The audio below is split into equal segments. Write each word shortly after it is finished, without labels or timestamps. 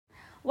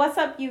What's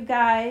up, you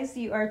guys?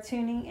 You are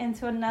tuning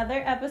into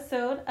another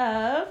episode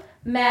of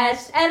Match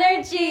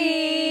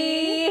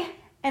Energy.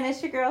 And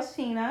it's your girl,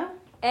 Sheena.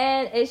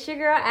 And it's your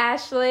girl,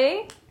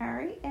 Ashley. All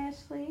right,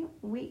 Ashley.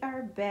 We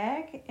are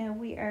back, and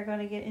we are going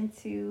to get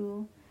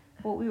into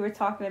what we were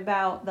talking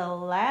about the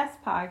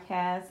last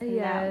podcast. And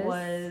that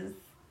was...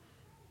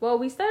 Well,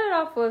 we started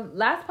off with...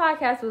 Last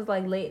podcast was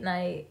like late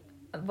night.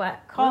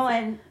 What?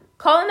 Calling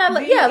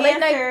that... Yeah, late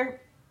night.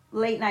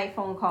 Late night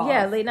phone calls.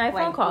 Yeah, late night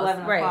phone calls.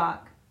 11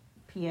 o'clock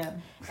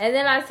p.m. And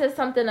then I said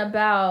something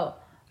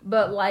about...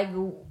 But, like,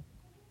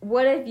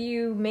 what if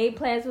you made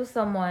plans with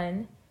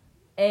someone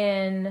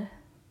and...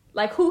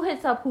 Like, who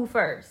hits up who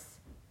first?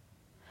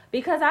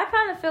 Because I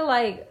kind of feel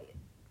like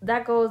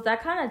that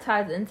kind of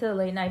ties into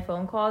late night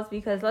phone calls.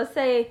 Because let's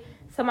say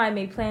somebody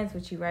made plans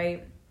with you,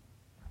 right?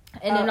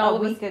 And then a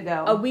week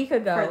ago.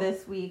 For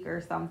this week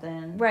or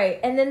something. Right.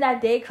 And then that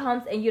day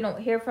comes and you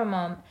don't hear from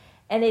them.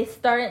 And it's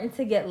starting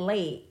to get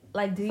late.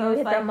 Like, do you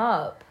hit them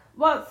up?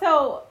 Well,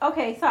 so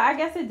I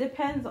guess it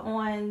depends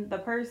on the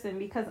person.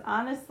 Because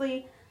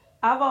honestly,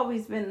 I've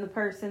always been the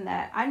person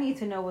that I need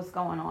to know what's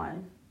going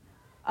on.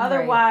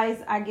 Otherwise,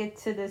 right. I get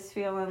to this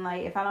feeling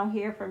like if I don't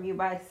hear from you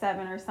by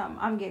 7 or something,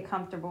 I'm get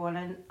comfortable and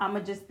then I'm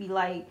going to just be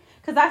like,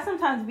 because I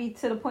sometimes be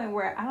to the point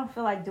where I don't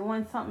feel like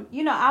doing something.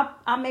 You know,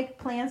 I'll make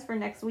plans for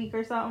next week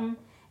or something,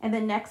 and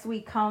then next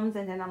week comes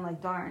and then I'm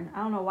like, darn,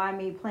 I don't know why I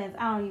made plans.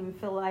 I don't even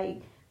feel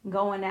like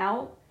going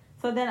out.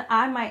 So then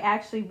I might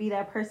actually be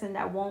that person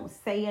that won't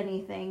say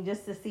anything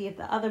just to see if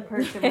the other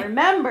person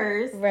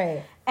remembers.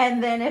 Right.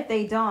 And then if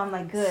they don't, I'm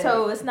like, good.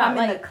 So it's not I'm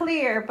like... in the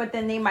clear, but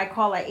then they might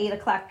call at 8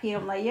 o'clock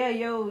p.m. like, yeah,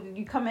 yo,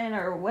 you come in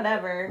or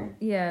whatever.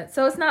 Yeah.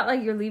 So it's not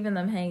like you're leaving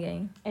them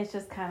hanging. It's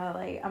just kind of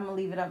like, I'm going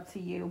to leave it up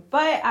to you.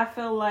 But I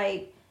feel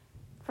like,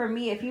 for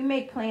me, if you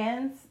make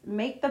plans,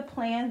 make the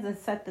plans and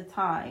set the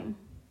time.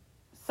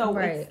 So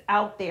it's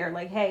out there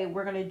like, hey,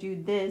 we're going to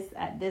do this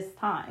at this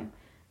time.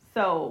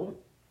 So...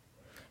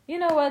 You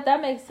know what?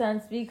 That makes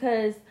sense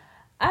because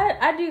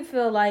I do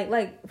feel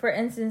like, for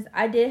instance,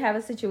 I did have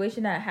a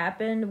situation that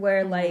happened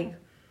where, like,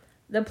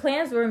 the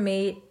plans were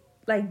made,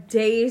 like,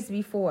 days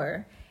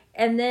before.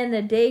 And then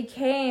the day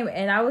came,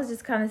 and I was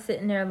just kind of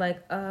sitting there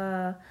like,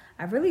 I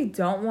really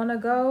don't want to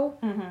go.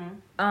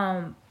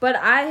 Mm-hmm. But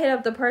I hit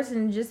up the person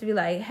and just be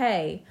like,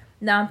 hey.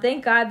 Now,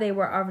 thank God they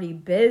were already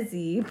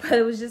busy, but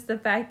it was just the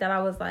fact that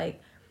I was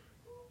like,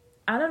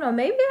 I don't know.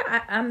 Maybe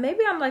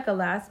I'm like a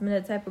last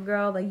minute type of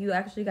girl. Like, you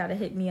actually got to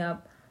hit me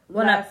up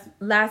when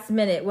last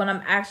minute when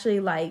I'm actually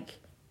like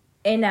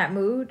in that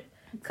mood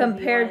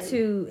compared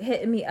to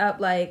hitting me up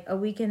like a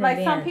week in advance.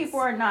 Like, some people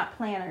are not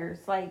planners.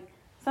 Like,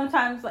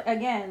 sometimes, like,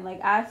 again,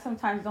 like, I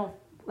sometimes don't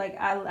like.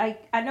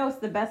 I know it's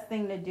the best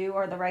thing to do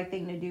or the right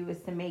thing to do is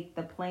to make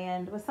the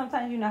plan. But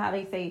sometimes, you know how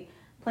they say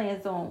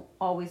plans don't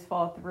always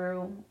fall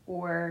through,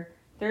 or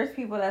there's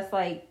people that's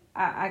like,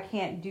 I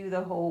can't do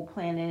the whole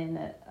planning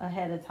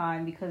ahead of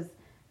time because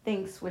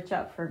things switch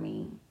up for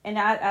me. And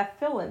I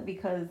feel it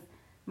because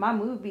my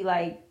mood be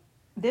like,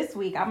 this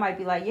week I might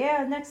be like,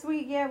 yeah, next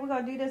week, yeah, we're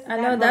going to do this and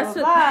I know,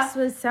 that's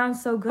what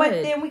sounds so good.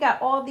 But then we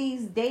got all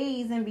these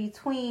days in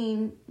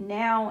between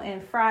now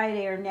and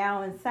Friday or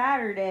now and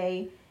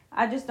Saturday.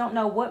 I just don't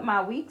know what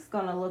my week's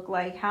going to look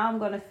like, how I'm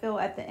going to feel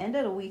at the end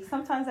of the week.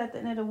 Sometimes at the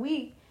end of the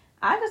week,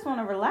 I just want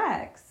to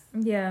relax.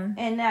 Yeah.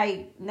 And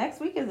like next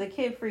week is a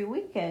kid-free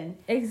weekend.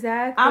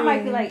 Exactly. I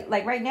might be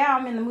like right now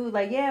I'm in the mood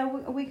like, yeah,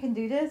 we can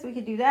do this, we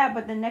can do that,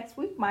 but the next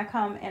week might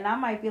come and I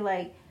might be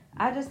like,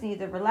 I just need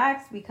to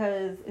relax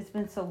because it's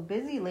been so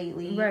busy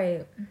lately.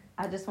 Right.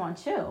 I just want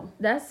to chill.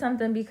 That's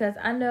something because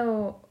I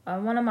know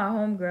one of my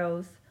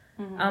homegirls,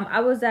 I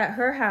was at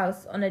her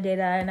house on a day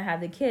that I didn't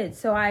have the kids.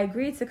 So I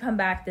agreed to come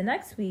back the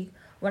next week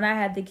when I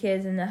had the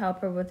kids and to help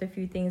her with a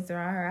few things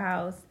around her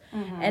house.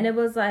 Mm-hmm. And it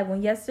was like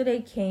when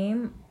yesterday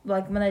came,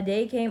 like when the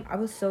day came, I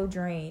was so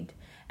drained.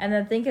 And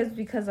I think it's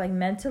because like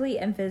mentally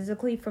and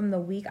physically from the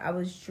week I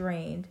was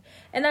drained.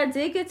 And I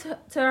did get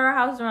to our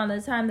house around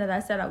the time that I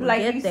said I would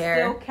get there.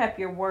 Like you still kept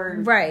your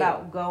word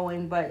about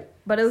going, but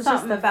it was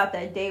something about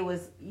that day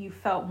was you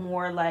felt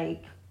more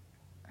like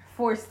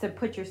forced to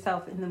put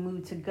yourself in the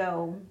mood to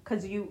go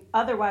because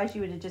otherwise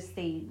you would have just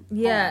stayed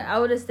home. I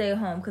would have stayed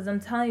home because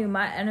I'm telling you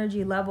my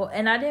energy level,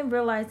 and I didn't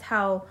realize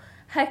how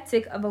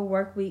hectic of a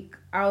work week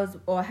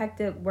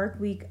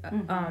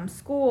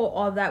school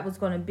all that was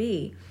going to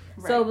be.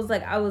 Right. So it was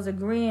like I was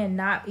agreeing,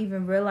 not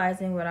even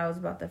realizing what I was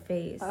about to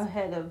face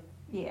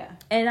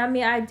and I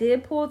mean I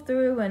did pull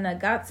through and I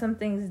got some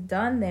things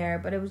done there,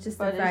 but it was just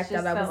the fact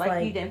that I was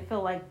like you didn't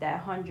feel like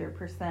that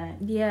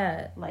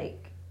 100%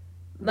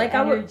 like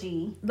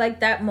energy. Like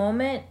that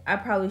moment, I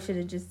probably should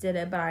have just did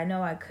it, but I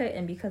know I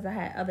couldn't because I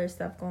had other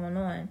stuff going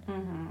on.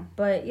 Mm-hmm.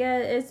 But yeah,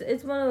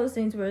 it's one of those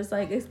things where it's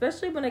like,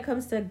 especially when it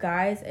comes to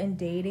guys and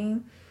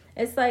dating,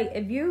 it's like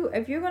if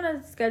you're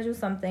gonna schedule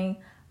something,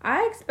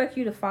 I expect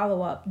you to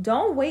follow up.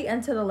 Don't wait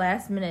until the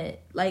last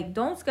minute. Like,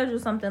 don't schedule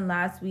something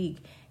last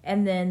week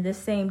and then the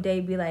same day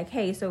be like,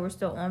 hey, so we're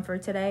still on for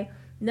today.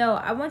 No,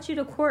 I want you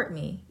to court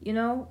me. You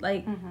know,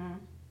 like. Mm-hmm.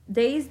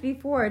 days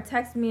before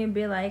text me and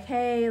be like,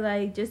 hey,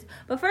 like just.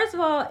 But first of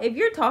all, if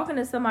you're talking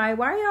to somebody,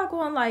 why are y'all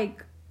going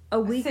like a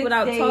week 6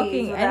 without days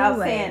talking without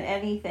anyway? saying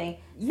anything?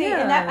 See,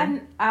 Yeah.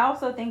 and I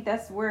also think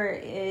that's where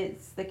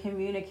it's the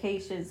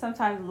communication.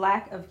 Sometimes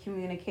lack of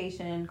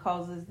communication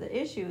causes the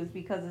issues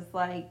because it's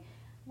like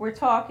we're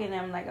talking and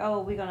I'm like,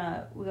 oh, we're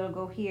gonna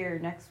go here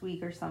next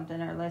week or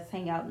something, or let's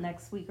hang out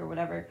next week or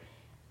whatever.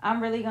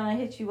 I'm really gonna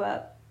hit you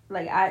up.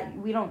 Like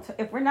we don't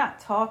if we're not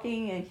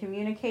talking and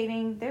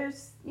communicating,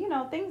 there's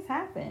things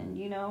happen.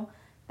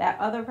 That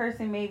other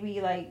person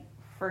maybe like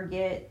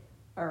forget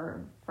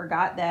or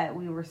forgot that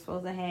we were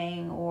supposed to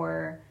hang,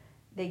 or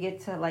they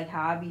get to like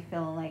how I be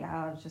feeling like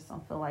I just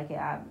don't feel like it.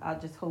 I'll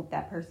just hope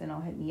that person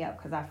don't hit me up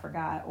because I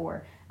forgot,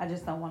 or I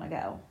just don't want to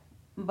go.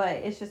 But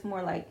it's just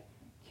more like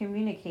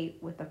communicate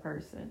with the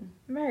person.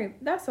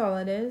 Right, that's all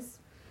it is.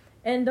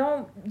 And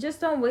don't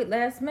wait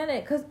last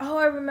minute, because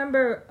I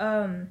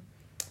remember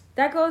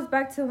that goes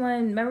back to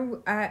when,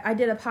 remember I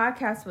did a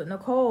podcast with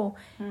Nicole,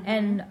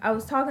 and I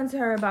was talking to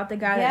her about the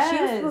guy that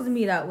she was supposed to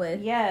meet up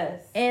with.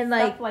 Yes. And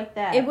stuff like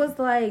that. It was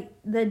like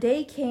the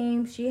day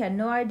came, she had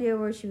no idea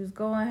where she was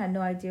going, had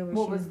no idea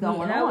what she was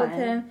going on with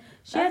him.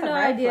 She had no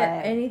idea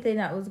anything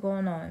that was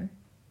going on.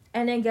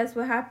 And then guess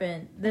what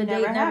happened? The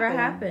date never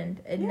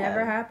happened. It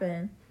never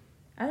happened.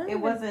 It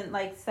wasn't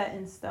like set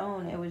in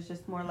stone. It was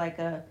just more like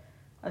a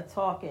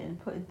talking,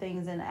 putting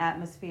things in the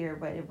atmosphere,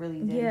 but it really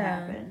didn't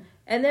happen.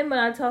 And then when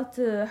I talked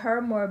to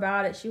her more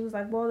about it, she was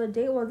like, well, the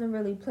date wasn't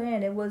really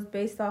planned. It was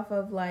based off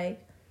of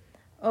like,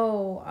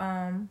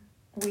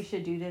 we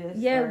should do this.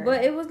 Yeah,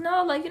 but it was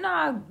like,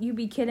 how you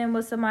be kidding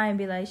with somebody and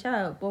be like, shut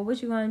up. Well,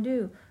 what you gonna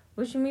do?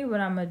 What you mean what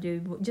I'm gonna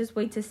do? Just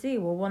wait to see.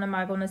 Well, what am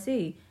I gonna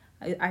see?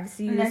 I can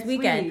see you this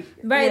weekend.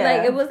 Right,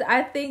 like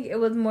I think it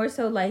was more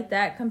so like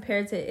that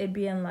compared to it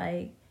being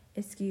like,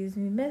 excuse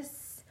me,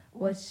 miss,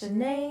 what's your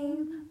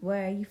name?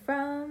 Where are you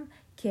from?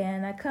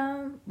 Can I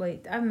come?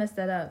 Wait, I messed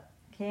that up.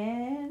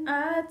 Can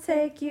I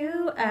take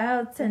you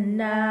out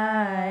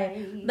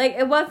tonight? Like,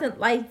 it wasn't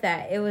like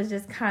that. It was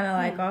just kind of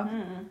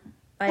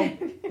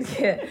like,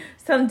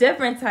 some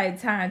different type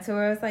time to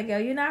where it's like, yo,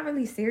 you're not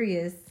really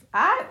serious.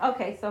 So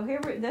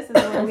this is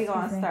where we're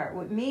going to start.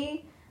 With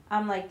me,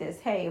 I'm like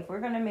this. Hey, if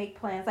we're going to make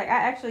plans, like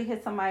I actually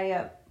hit somebody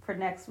up for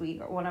next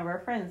week, or one of our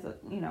friends,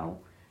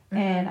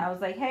 and I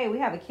was like, hey, we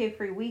have a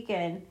kid-free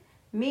weekend.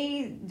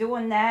 Me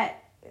doing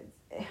that,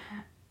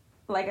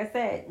 like I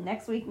said,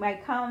 next week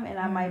might come and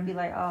I might be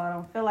like, oh, I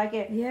don't feel like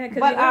it. Yeah, because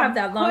you don't have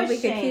that long week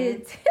of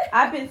kids.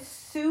 I've been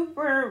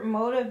super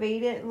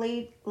motivated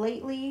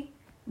lately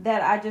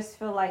that I just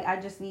feel like I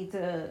just need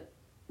to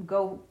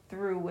go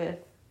through with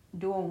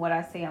doing what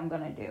I say I'm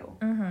going to do.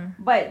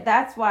 Mm-hmm. But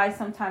that's why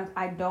sometimes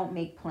I don't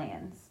make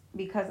plans,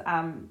 because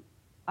I'm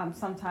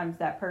sometimes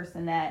that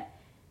person that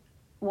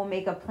will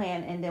make a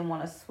plan and then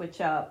want to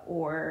switch up,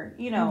 or,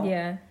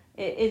 Yeah.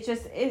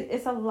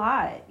 It's a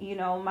lot.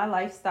 My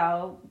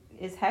lifestyle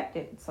is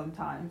hectic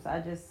sometimes.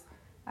 I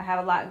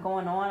have a lot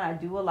going on. I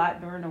do a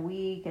lot during the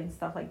week and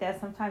stuff like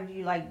that. Sometimes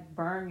you like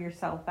burn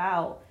yourself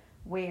out,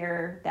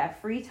 where that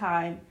free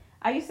time,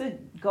 I used to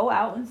go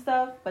out and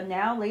stuff, but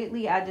now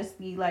lately I just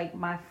be like,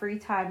 my free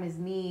time is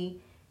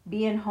me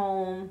being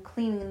home,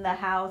 cleaning the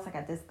house. I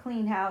got this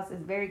clean house.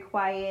 It's very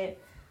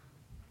quiet.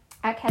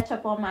 I catch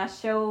up on my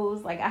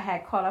shows. Like I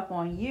had caught up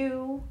on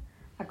You.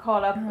 I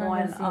caught up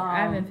on. I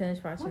haven't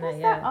finished watching that yet. What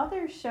is that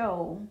other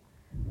show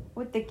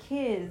with the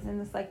kids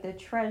and it's like the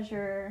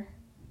treasure?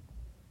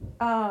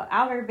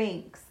 Outer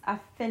Banks. I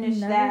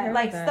finished that.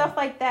 Like stuff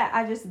like that.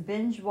 I just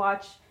binge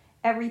watch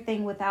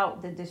everything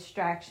without the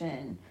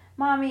distraction.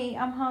 Mommy,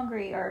 I'm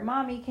hungry, or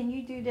Mommy, can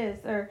you do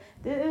this, or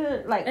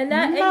like. And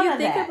you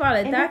think about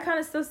it, and that kind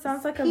of stuff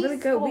sounds like peaceful. A really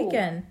good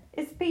weekend.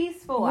 It's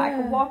peaceful. Yeah. I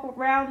can walk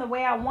around the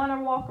way I want to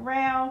walk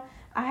around.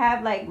 I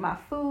have like my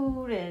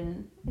food,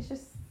 and it's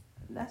just.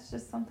 That's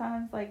just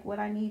sometimes like what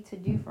I need to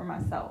do for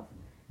myself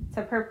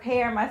to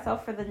prepare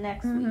myself for the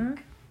next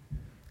week.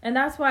 And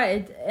that's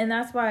why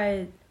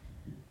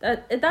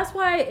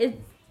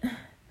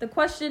the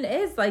question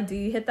is like, do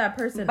you hit that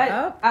person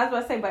up? I was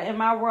about to say, but in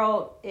my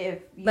world, if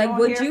you like, don't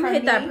would hear you from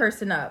hit me, that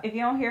person up? If you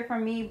don't hear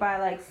from me by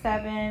like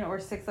 7 or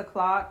 6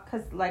 o'clock,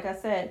 because like I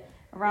said,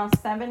 around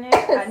 7ish,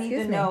 I need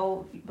to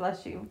know.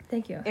 Bless you.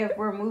 Thank you. If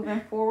we're moving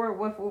forward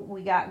with what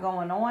we got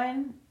going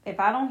on, if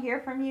I don't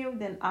hear from you,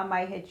 then I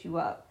might hit you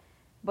up.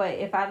 But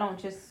if I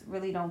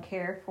really don't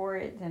care for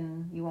it,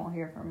 then you won't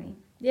hear from me.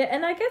 Yeah,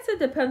 and I guess it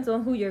depends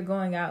on who you're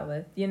going out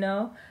with,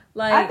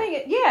 Like, I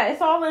think,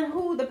 it's all in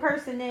who the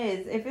person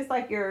is. If it's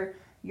like your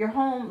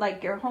home,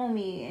 like your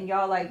homie, and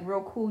y'all like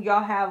real cool,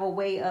 y'all have a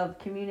way of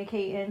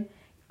communicating,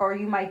 or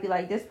you might be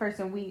like, this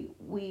person,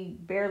 we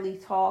barely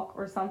talk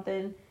or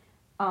something,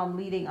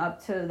 leading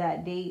up to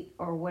that date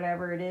or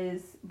whatever it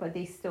is, but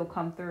they still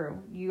come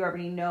through. You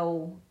already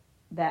know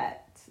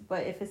that.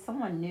 But if it's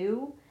someone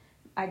new,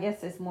 I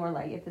guess it's more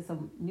like if it's a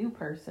new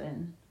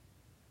person,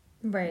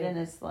 right? Then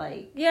it's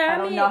like, I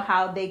don't know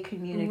how they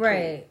communicate,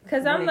 right?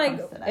 Because I'm like,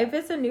 if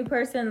it's a new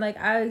person, like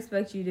I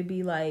expect you to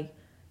be like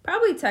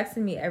probably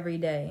texting me every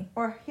day.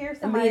 Or hear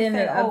somebody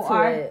say,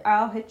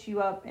 I'll hit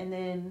you up and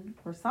then,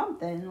 or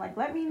something. Like,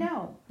 let me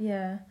know.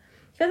 Yeah.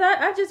 Because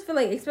I just feel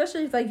like,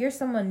 especially if, like, you're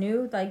someone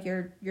new, like,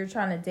 you're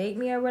trying to date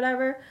me or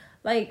whatever,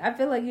 like, I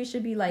feel like you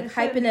should be, like,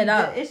 hyping it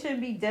up. It should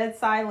be dead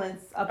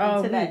silence up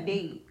into that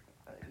date.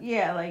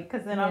 Yeah, like,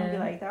 because then I'm going to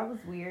be like, that was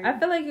weird. I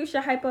feel like you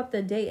should hype up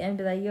the date and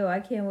be like, yo, I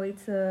can't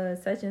wait to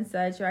such and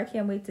such, or I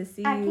can't wait to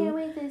see you. I can't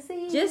wait to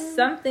see you. Just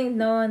something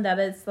knowing that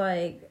it's,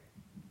 like,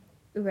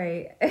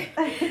 right.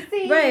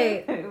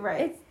 Right.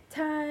 It's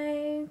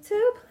time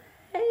to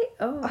play.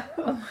 Oh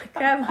my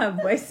God, my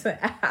voice went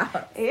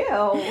out. Ew.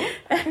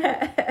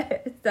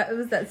 It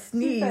was that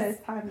sneeze. She said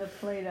it's time to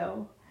play,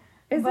 though.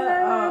 Is it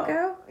a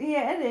go?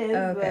 Yeah, it is.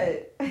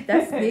 Okay. But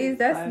that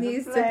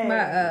sneeze took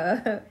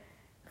my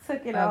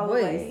took it all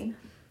voice away.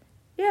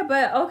 Yeah,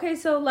 but okay,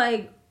 so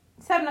like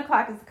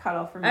 7:00 is the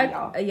cutoff for me,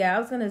 y'all. Yeah, I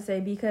was gonna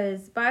say,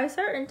 because by a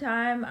certain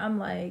time, I'm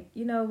like,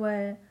 you know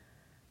what?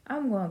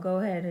 I'm gonna go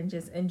ahead and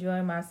just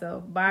enjoy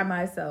myself by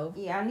myself.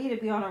 Yeah, I need to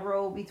be on a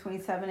road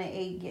between 7 and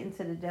 8, getting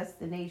to the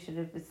destination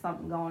if it's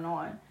something going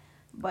on.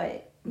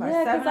 But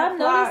yeah, because I've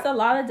noticed a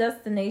lot of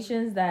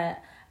destinations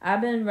that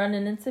I've been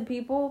running into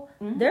people.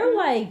 Mm-hmm. They're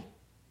like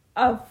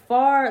they're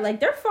far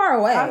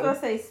away. I was gonna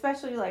say,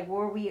 especially like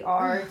where we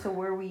are to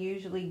where we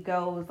usually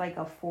go is like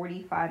a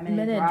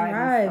 45-minute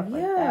drive. And stuff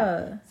like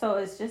that. So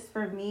it's just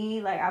for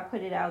me, like, I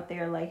put it out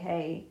there, like,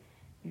 hey,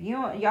 if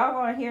y'all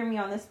gonna hear me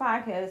on this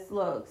podcast,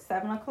 look,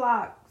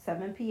 7:00,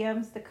 7 p.m.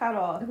 is the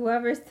cutoff.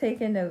 Whoever's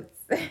taking notes.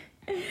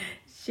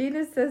 She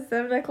just says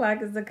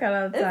 7:00 is the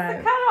cutoff time.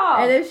 It's the cutoff.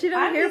 And if she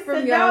don't hear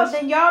from y'all,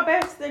 then y'all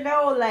best to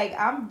know, like,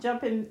 I'm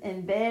jumping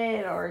in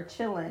bed or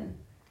chilling.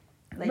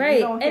 Like, right.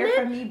 You don't hear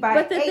from me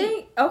by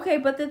 8.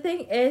 But the thing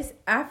is,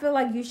 I feel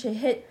like you should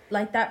hit,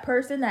 like, that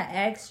person that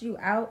asks you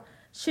out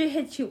should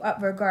hit you up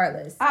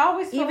regardless. I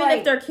always feel even like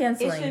if they're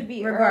canceling, it should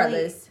be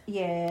regardless.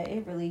 Yeah,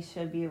 it really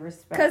should be a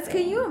respect. Because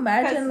can you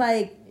imagine,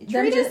 like,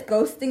 them just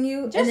ghosting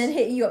you and then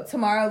hitting you up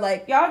tomorrow,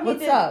 like,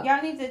 what's up?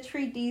 Y'all need to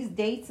treat these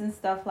dates and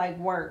stuff like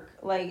work.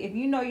 Like, if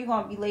you know you're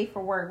gonna be late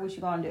for work, what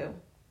you gonna do?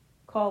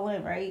 Call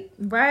in, right?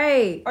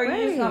 Right. Or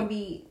you're just gonna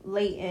be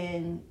late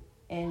and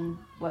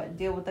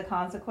deal with the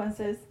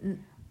consequences.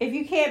 If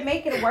you can't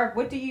make it work,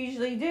 what do you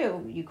usually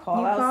do? You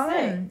call out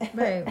sick.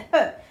 Right.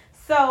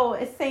 So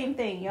it's same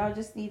thing. Y'all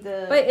just need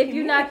to. But if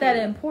you're not that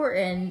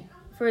important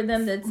for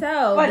them to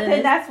tell, but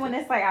then that's when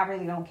it's like, I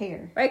really don't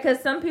care. Right? Because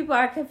some people,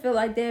 I can feel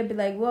like they'd be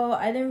like, well,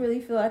 I didn't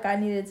really feel like I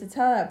needed to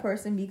tell that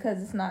person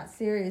because it's not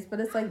serious. But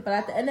it's like, but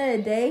at the end of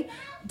the day,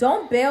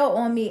 don't bail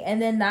on me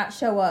and then not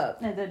show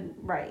up. And then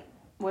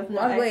with no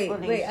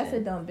explanation. Wait. I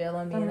said don't bail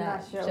on me and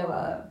not show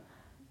up.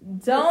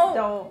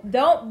 Don't.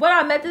 What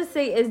I meant to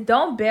say is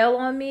don't bail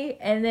on me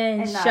and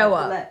then show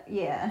up.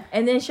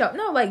 And then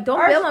don't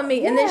bail on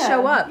me and then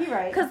show up. You're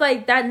right. Cause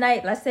like that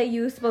night, let's say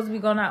you supposed to be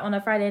going out on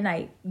a Friday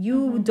night,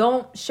 you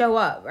don't show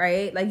up,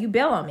 right? Like you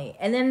bail on me,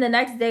 and then the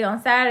next day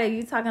on Saturday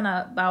you talking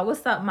about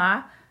what's up,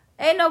 ma?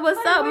 Ain't no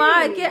what's up,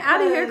 ma? Get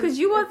out of here, cause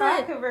you wasn't. If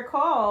I could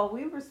recall,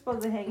 we were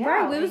supposed to hang out.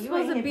 Right, we were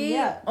supposed to be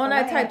on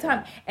that type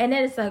time, and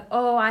then it's like,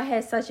 oh, I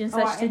had such and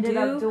such to do,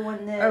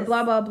 or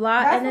blah blah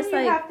blah, and it's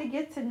when like you have to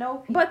get to know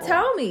people. But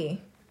tell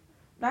me.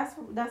 That's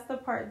the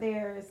part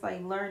there. It's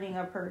like learning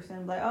a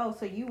person. Like, oh,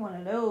 so you one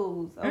of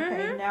those?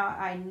 Okay, now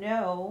I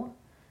know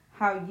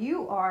how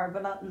you are,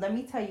 but let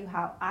me tell you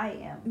how I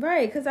am.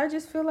 Right, because I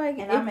just feel like,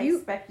 and I'm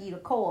expect you to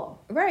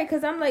call. Right,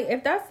 because I'm like,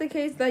 if that's the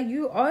case, like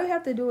all you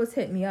have to do is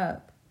hit me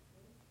up.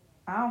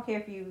 I don't care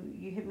if you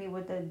hit me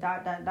with the ...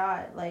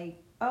 like,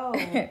 oh.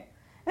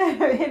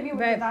 Hit me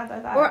with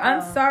the ... Or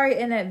I'm sorry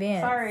in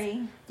advance.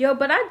 Sorry. Yo,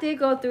 but I did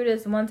go through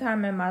this one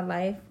time in my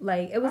life.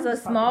 Like, it was a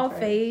small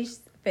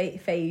phase.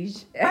 It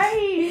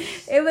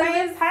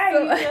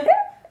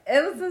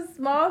was a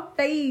small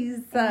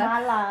phase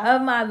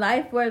of my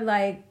life where,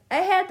 like, I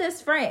had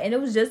this friend, and it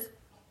was just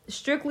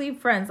strictly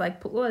friends.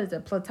 Like, what is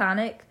it?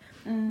 Platonic?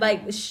 Mm-hmm.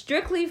 Like,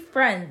 strictly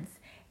friends.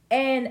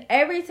 And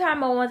every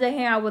time I wanted to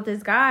hang out with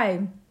this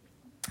guy,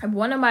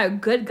 one of my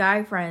good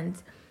guy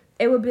friends,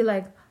 it would be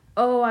like,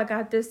 oh, I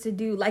got this to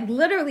do. Like,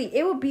 literally,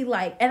 it would be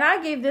like, and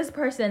I gave this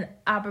person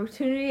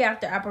opportunity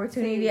after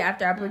opportunity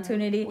after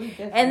opportunity.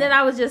 And then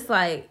I was just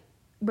like,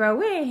 bro,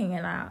 we ain't hanging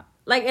out.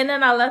 Like, and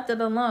then I left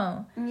it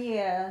alone.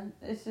 Yeah,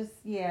 it's just,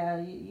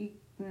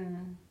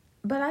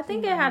 But I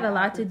think it had a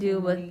lot to do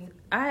with,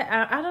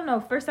 I don't know,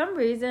 for some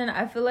reason,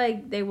 I feel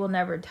like they will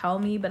never tell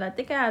me, but I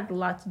think it had a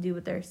lot to do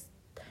with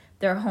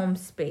their home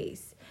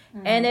space.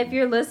 Mm-hmm. And if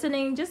you're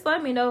listening, just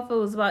let me know if it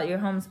was about your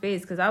home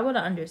space, because I would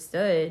have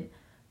understood.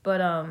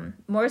 But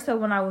more so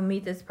when I would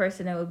meet this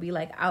person, it would be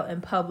like out in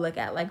public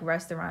at like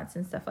restaurants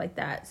and stuff like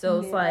that. So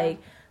it's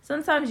like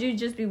sometimes you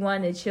just be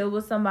wanting to chill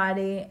with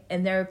somebody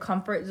in their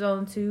comfort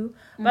zone too.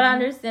 But I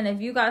understand if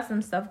you got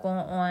some stuff going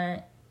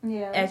on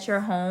at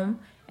your home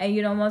and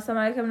you don't want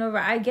somebody coming over,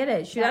 I get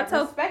it. Should I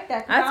respect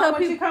that? I tell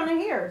people you coming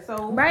here,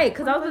 so right.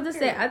 Because I was going to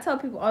say, I tell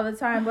people all the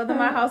time, whether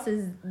my house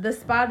is the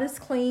spot is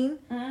clean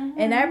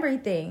and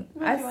everything,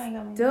 I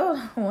still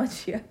don't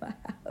want you in my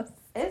house.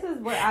 this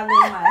is where I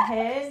lay my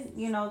head.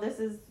 This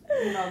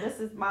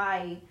is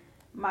my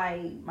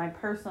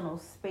personal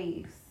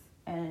space,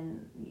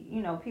 and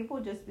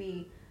people just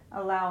be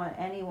allowing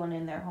anyone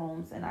in their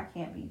homes, and I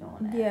can't be doing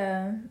that.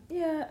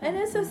 Yeah, and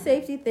it's a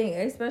safety thing,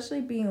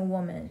 especially being a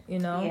woman.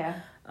 Yeah.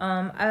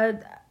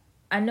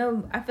 I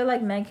know. I feel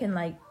like men can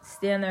like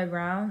stand their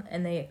ground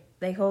and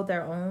they hold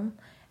their own,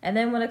 and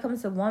then when it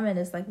comes to women,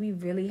 it's like we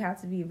really have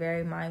to be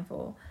very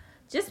mindful,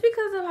 just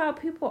because of how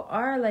people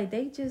are. Like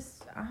they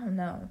just, I don't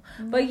know.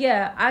 Mm-hmm. But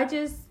yeah,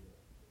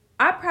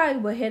 I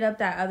probably would hit up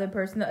that other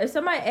person if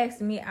somebody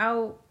asked me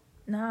out.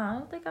 Nah, I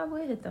don't think I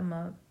would hit them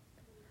up.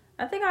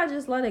 I think I'll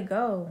just let it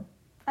go.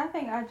 I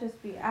think I'd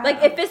just be out.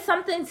 Like if it's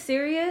something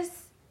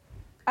serious.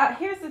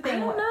 Here's the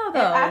thing. I don't know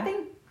though. I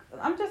think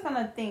I'm just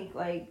gonna think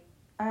like.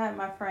 I had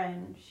my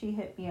friend, she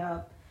hit me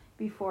up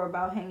before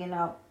about hanging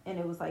out, and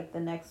it was like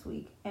the next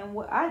week. And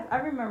I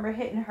remember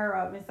hitting her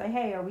up and say,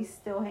 hey, are we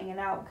still hanging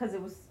out? Because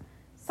it was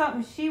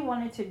something she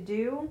wanted to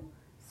do.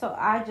 So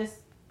I just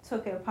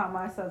took it upon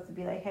myself to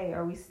be like, hey,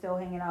 are we still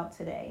hanging out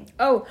today?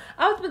 Oh,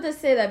 I was about to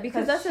say that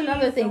because that's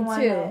another thing the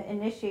one too. That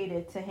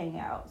initiated to hang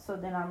out. So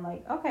then I'm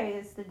like, okay,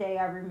 it's the day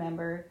I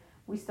remember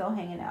we still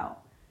hanging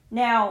out.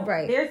 Now,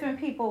 There's been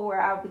people where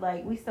I'll be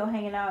like, we still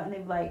hanging out, and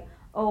they'd be like,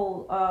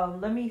 oh,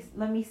 let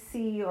me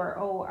see, or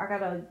oh, I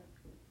gotta.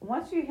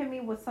 Once you hit me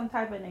with some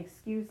type of an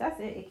excuse, that's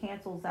it. It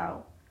cancels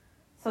out.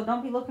 So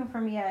don't be looking for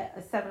me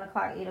at 7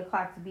 o'clock, 8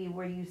 o'clock to be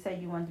where you said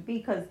you wanted to be,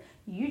 because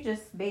you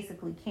just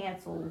basically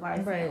canceled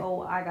by saying,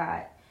 oh, I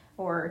got,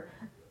 or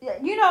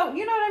you know what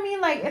I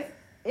mean. Like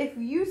if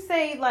you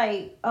say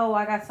like, oh,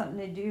 I got something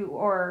to do,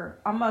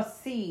 or I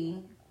must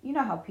see. You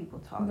know how people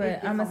talk.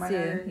 But I'm gonna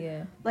see,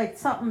 yeah. Like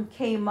something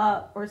came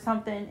up or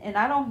something, and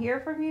I don't hear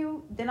from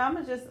you, then I'm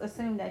gonna just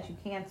assume that you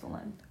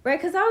canceling. Right?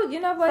 Because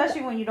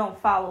especially when you don't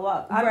follow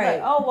up. I'm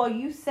like, oh well,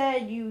 you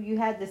said you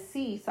had to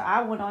see, so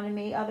I went on and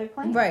made other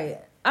plans.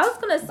 Right. I was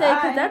gonna say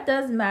because that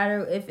does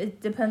matter if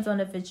it depends on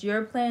if it's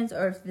your plans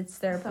or if it's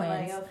their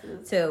plans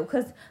too.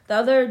 Because the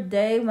other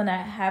day when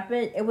that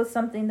happened, it was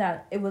something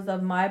that it was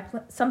of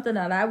something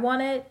that I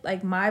wanted,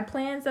 like my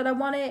plans that I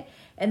wanted,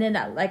 and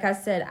then like I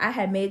said, I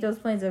had made those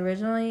plans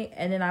originally,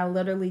 and then I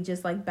literally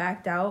just like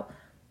backed out.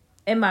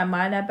 In my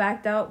mind, I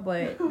backed out,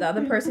 but the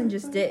other person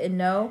just didn't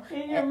know.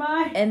 In your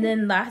mind. And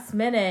then last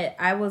minute,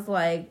 I was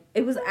like,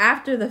 it was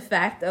after the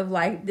fact of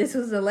like this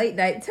was a late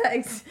night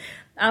text.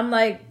 I'm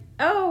like,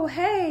 oh,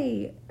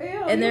 hey. Ew,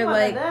 and they're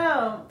like,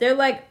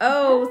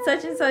 oh,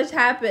 such and such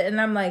happened. And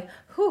I'm like,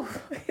 whew.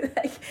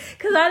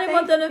 Because I didn't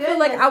want them to feel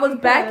like I was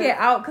backing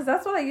out. Because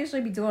that's what I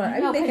usually be doing. I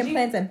be making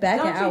plans and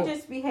backing out. Don't you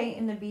just be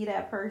hating to be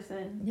that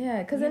person?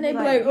 Yeah, because then they be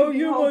like, oh,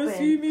 you want to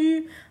see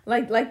me?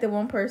 Like the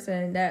one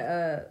person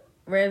that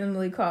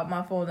randomly called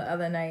my phone the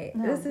other night.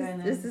 This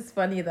is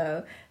funny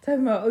though.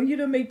 Talking about, oh, you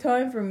don't make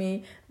time for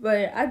me,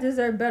 but I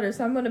deserve better,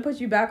 so I'm gonna put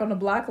you back on the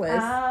block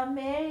list. I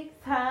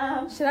make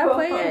time. Should I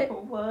play it?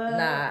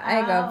 Nah, I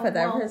ain't gonna put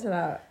that person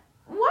out.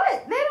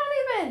 What? They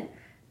don't even.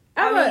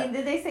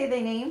 Did they say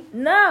their name?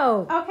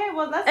 No. Okay,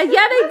 well let's. They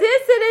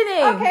did say their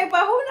name. Okay,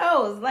 but who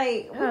knows?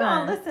 Like we're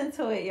gonna listen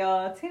to it,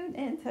 y'all. Tune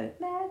into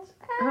Match.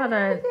 Hold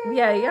on.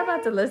 Yeah, you're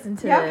about to listen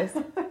to this.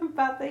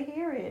 About to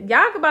hear it.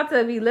 Y'all about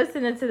to be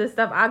listening to the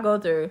stuff I go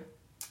through.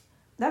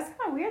 That's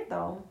kind of weird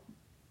though.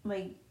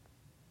 Like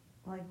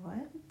what?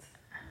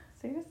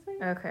 Seriously?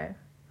 Okay.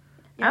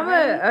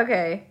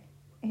 Okay.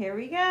 Here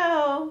we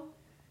go.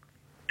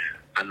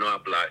 I know I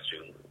blocked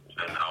you.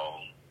 I know.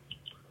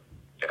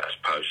 Yeah, I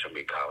probably shouldn't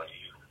be calling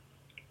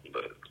you.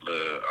 But a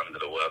little under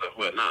the weather.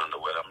 Well, not under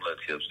the weather. I'm a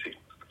little tipsy.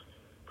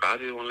 But I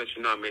just want to let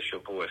you know I miss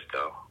your voice,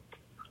 though.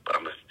 But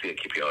I'm going to still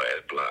keep your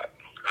ass blocked.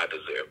 I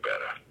deserve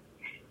better.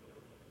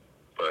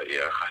 But,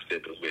 yeah, I still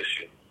do miss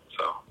you.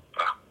 So,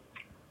 bye.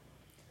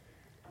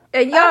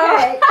 And y'all...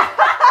 Okay.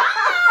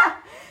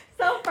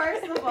 So,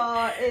 first of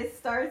all, it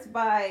starts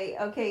by,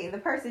 okay, the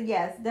person,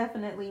 yes,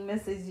 definitely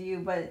misses you.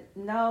 But,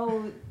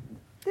 no...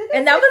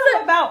 And that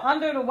was about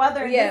under the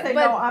weather and they say,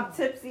 no, I'm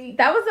tipsy.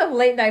 That was a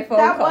late night phone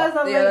call. That was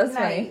a late night.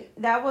 Funny.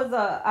 That was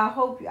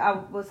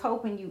I was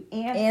hoping you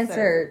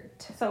answered.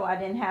 So I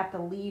didn't have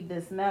to leave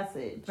this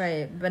message.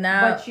 Right.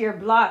 But you're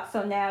blocked,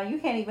 so now you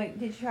can't even.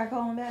 Did you try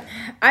calling back?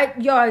 I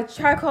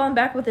tried calling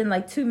back within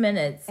like 2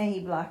 minutes. And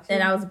he blocked you.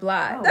 And I was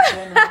blocked. Oh,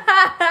 goodness.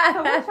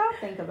 So what y'all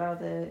think about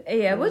that?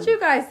 Yeah, what you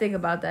guys think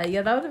about that?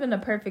 Yeah, that would have been a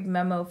perfect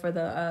memo for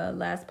the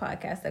last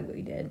podcast that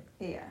we did.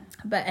 Yeah.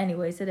 But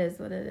anyways, it is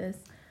what it is.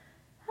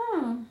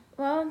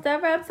 Well,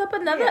 that wraps up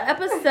another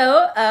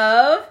episode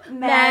of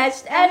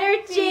Matched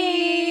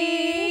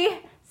Energy.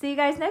 See you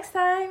guys next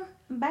time.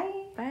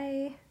 Bye.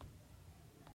 Bye.